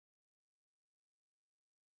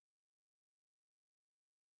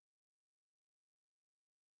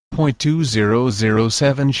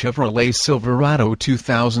2007 Chevrolet Silverado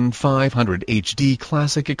 2500HD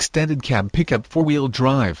Classic Extended Cab Pickup 4-Wheel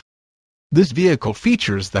Drive. This vehicle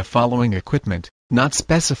features the following equipment, not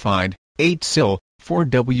specified: 8-sill,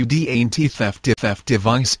 4WD anti-theft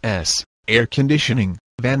device, air conditioning,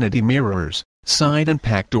 vanity mirrors, side and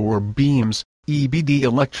pack door beams, EBD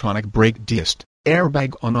electronic brake disc,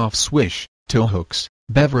 airbag on-off switch, tow hooks,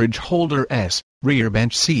 beverage holder, rear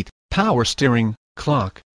bench seat, power steering,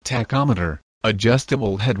 clock, tachometer,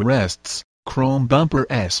 adjustable headrests, chrome bumper,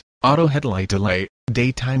 auto headlight delay,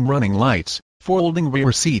 daytime running lights, folding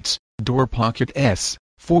rear seats, door pocket,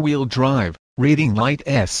 4-wheel drive, reading light,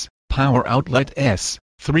 power outlet,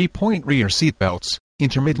 3-point rear seat belts,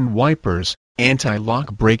 intermittent wipers,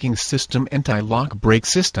 anti-lock braking system, anti-lock brake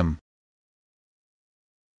system,